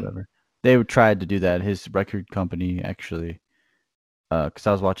publicity or whatever. They tried to do that. His record company actually, because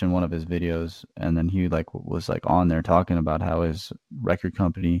I was watching one of his videos, and then he was on there talking about how his record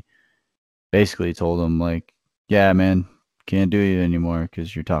company basically told him like, yeah, man, can't do it anymore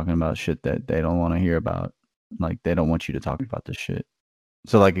because you're talking about shit that they don't want to hear about. Like, they don't want you to talk about this shit.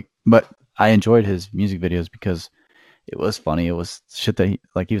 So but I enjoyed his music videos because it was funny. It was shit that he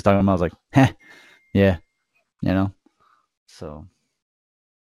was talking about. I was like, heh, yeah, So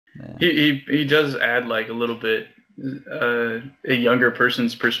yeah. He does add like a little bit a younger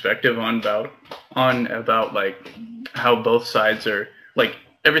person's perspective on about like how both sides are, like,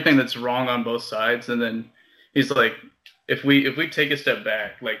 everything that's wrong on both sides, and then he's like, if we take a step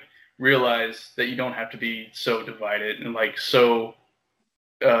back, like, realize that you don't have to be so divided and like so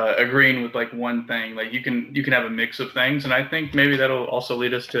agreeing with like one thing. Like, you can have a mix of things, and I think maybe that'll also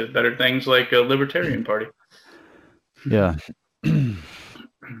lead us to better things like a libertarian party. Yeah.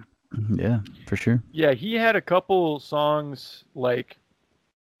 Yeah, for sure. Yeah, he had a couple songs like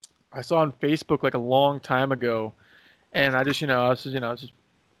I saw on Facebook like a long time ago, and I just I was just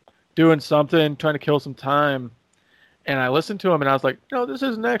doing something, trying to kill some time, and I listened to him, and I was like, no, this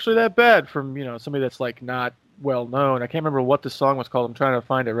isn't actually that bad from somebody that's like not well known. I can't remember what the song was called. I'm trying to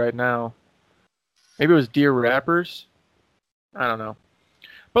find it right now. Maybe it was Dear Rappers. I don't know.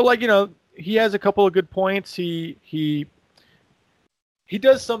 But like, he has a couple of good points. He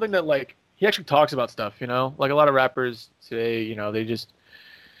does something that like he actually talks about stuff, Like a lot of rappers today, they just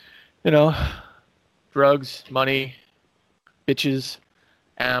drugs, money, bitches.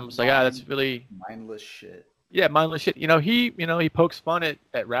 It's like, that's really mindless shit. Yeah, mindless shit. He pokes fun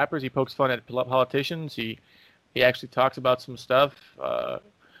at rappers, he pokes fun at politicians. He actually talks about some stuff,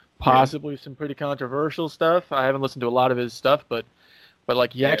 possibly some pretty controversial stuff. I haven't listened to a lot of his stuff, but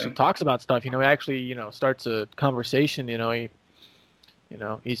like he actually talks about stuff. He actually starts a conversation.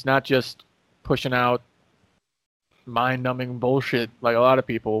 He's not just pushing out mind-numbing bullshit like a lot of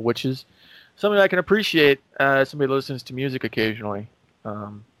people, which is something I can appreciate. Somebody listens to music occasionally.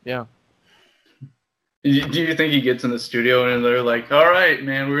 Yeah. Do you think he gets in the studio and they're like, all right,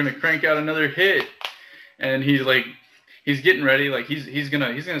 man, we're going to crank out another hit? And he's like, he's getting ready. Like he's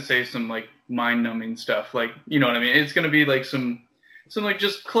gonna say some like mind numbing stuff. Like, you know what I mean? It's gonna be like some like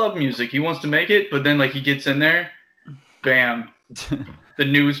just club music. He wants to make it, but then like he gets in there, bam, the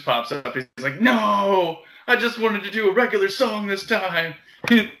news pops up. He's like, no, I just wanted to do a regular song this time.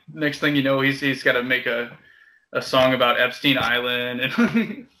 Next thing you know, he's got to make a song about Epstein Island, and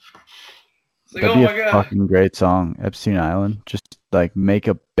it's like, That'd oh be my a god, fucking great song, Epstein Island. Just like make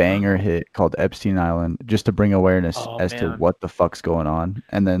a banger hit called Epstein Island, just to bring awareness as to what the fuck's going on,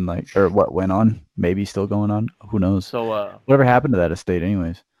 and then like, or what went on, maybe still going on. Who knows? So, whatever happened to that estate,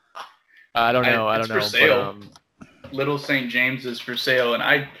 anyways? I don't know. It's for sale. Little St. James is for sale, and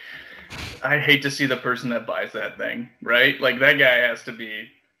I hate to see the person that buys that thing, right? Like that guy has to be.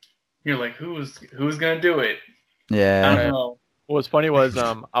 You're like, who's gonna do it? Yeah. I don't know. What was funny was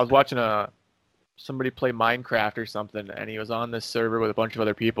I was watching somebody play Minecraft or something, and he was on this server with a bunch of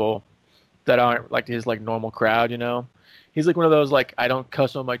other people that aren't like his like normal crowd, you know. He's like one of those like, I don't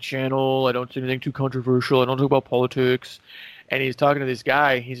cuss on my channel, I don't say anything too controversial, I don't talk about politics, and he's talking to this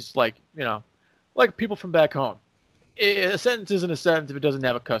guy. He's just like, you know, like people from back home. A sentence isn't a sentence if it doesn't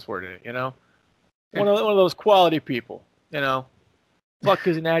have a cuss word in it, you know. One of those quality people, you know. Fuck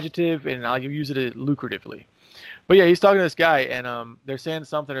is an adjective, and I'll use it lucratively. But yeah, he's talking to this guy, and they're saying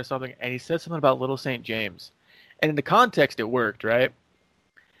something or something, and he said something about Little St. James. And in the context, it worked, right?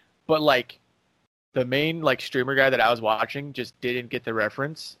 But like, the main like streamer guy that I was watching just didn't get the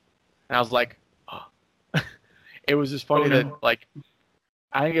reference, and I was like, oh. It was just funny that like,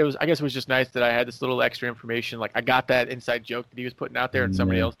 I guess it was just nice that I had this little extra information. Like, I got that inside joke that he was putting out there, and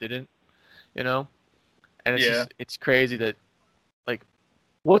somebody else didn't, you know. And it's crazy that, like,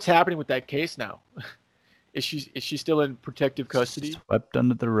 what's happening with that case now? Is she still in protective custody? Swept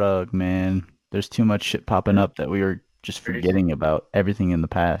under the rug, man. There's too much shit popping up that we were just forgetting about everything in the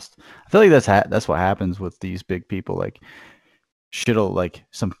past. I feel like that's what happens with these big people. Like,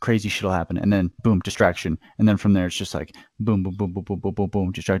 some crazy shit'll happen, and then boom, distraction, and then from there it's just like boom, boom, boom, boom, boom, boom, boom,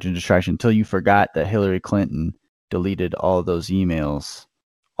 boom, distraction, until you forgot that Hillary Clinton deleted all those emails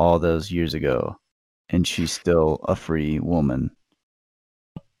all those years ago, and she's still a free woman.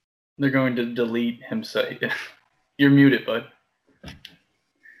 They're going to delete himself. You're muted, bud.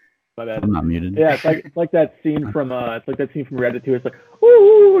 My bad. I'm not muted. Yeah, it's like that scene from Ratatouille. It's like,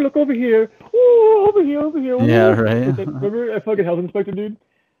 ooh, look over here. Ooh, over here. Ooh. Yeah, right. Remember that fucking health inspector dude?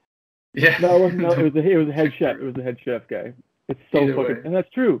 Yeah. No, it wasn't. No, it was a head chef. It was the head chef guy. It's so Either fucking, way. and that's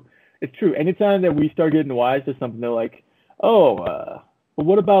true. It's true. Anytime that we start getting wise to something, they're like, oh, but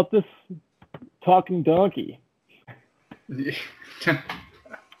what about this talking donkey? Are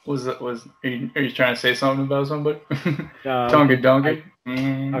you trying to say something about somebody? Donkey.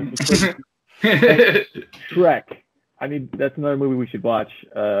 Shrek. That's another movie we should watch.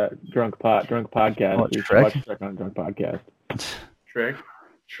 Drunk podcast. Oh, we should Shrek? watch Shrek on Drunk Podcast.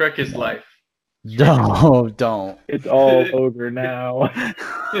 Shrek is life. Don't. It's all over now.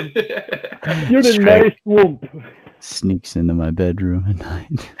 You're the Shrek nice wimp. sneaks into my bedroom at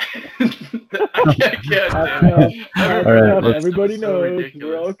night. All right, Everybody so knows ridiculous.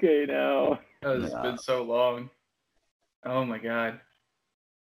 we're okay now. It's been so long. Oh my god.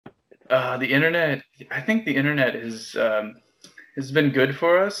 The internet. I think the internet has been good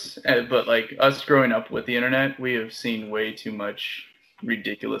for us, but like us growing up with the internet, we have seen way too much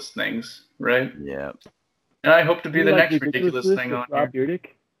ridiculous things, right? Yeah. And I hope to be You the like next ridiculous ridiculousness thing with on Rob here.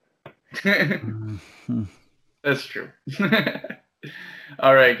 Dyrdek? That's true.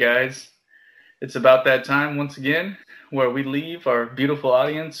 All right, guys. It's about that time once again where we leave our beautiful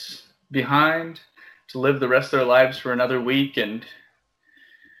audience behind to live the rest of their lives for another week and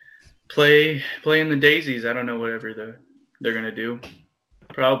play in the daisies. I don't know, whatever they're going to do.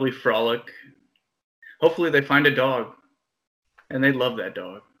 Probably frolic. Hopefully they find a dog and they love that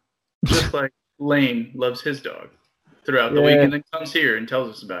dog. Just like Lane loves his dog throughout the week and then comes here and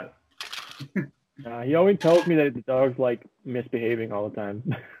tells us about it. He always tells me that the dog's like misbehaving all the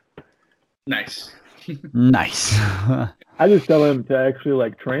time. Nice. Nice. I just tell him to actually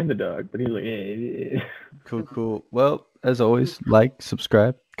like train the dog, but he's like, eh. Cool. Well, as always, like,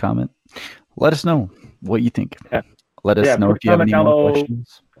 subscribe, comment. Let us know what you think. Yeah. Let us know if you have any more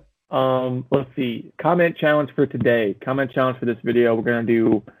questions. Let's see. Comment challenge for today. Comment challenge for this video. We're gonna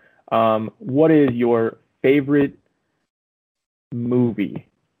do what is your favorite movie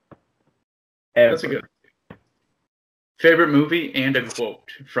ever? That's a good favorite movie and a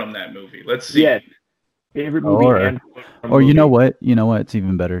quote from that movie. Let's see. Yes. Favorite movie and quote from a Or you know movie. what? You know what? It's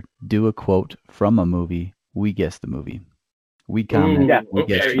even better. Do a quote from a movie. We guess the movie. We comment. Ooh, Yeah. We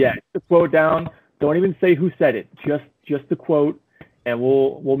guess okay. the Yeah. The quote down. Don't even say who said it. Just the quote. and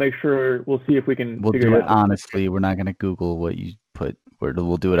we'll make sure we'll see if we can. We'll figure do it out. honestly. We're not gonna Google what you put.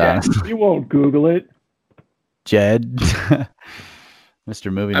 We'll do it Yeah, honestly. you won't Google it. Jed,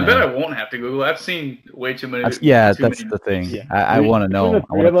 Mr. Movie I Man. bet I won't have to Google. I've seen way too many. Yeah, too that's many the thing. Yeah. I want to know. The I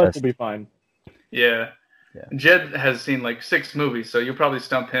three want of to us test. will be fine. Yeah. Yeah. Jed has seen like 6 movies, so you'll probably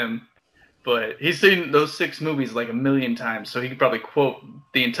stump him. But he's seen those 6 movies like a million times, so he could probably quote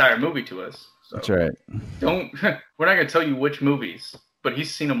the entire movie to us. So That's right. Don't. We're not gonna tell you which movies, but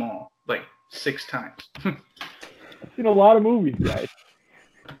he's seen them all like 6 times. I've seen a lot of movies, guys.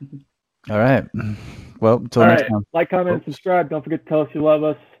 All right. Well, until All next right. time. Like, comment, and subscribe. Don't forget to tell us you love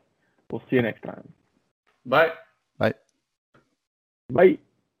us. We'll see you next time. Bye. Bye. Bye.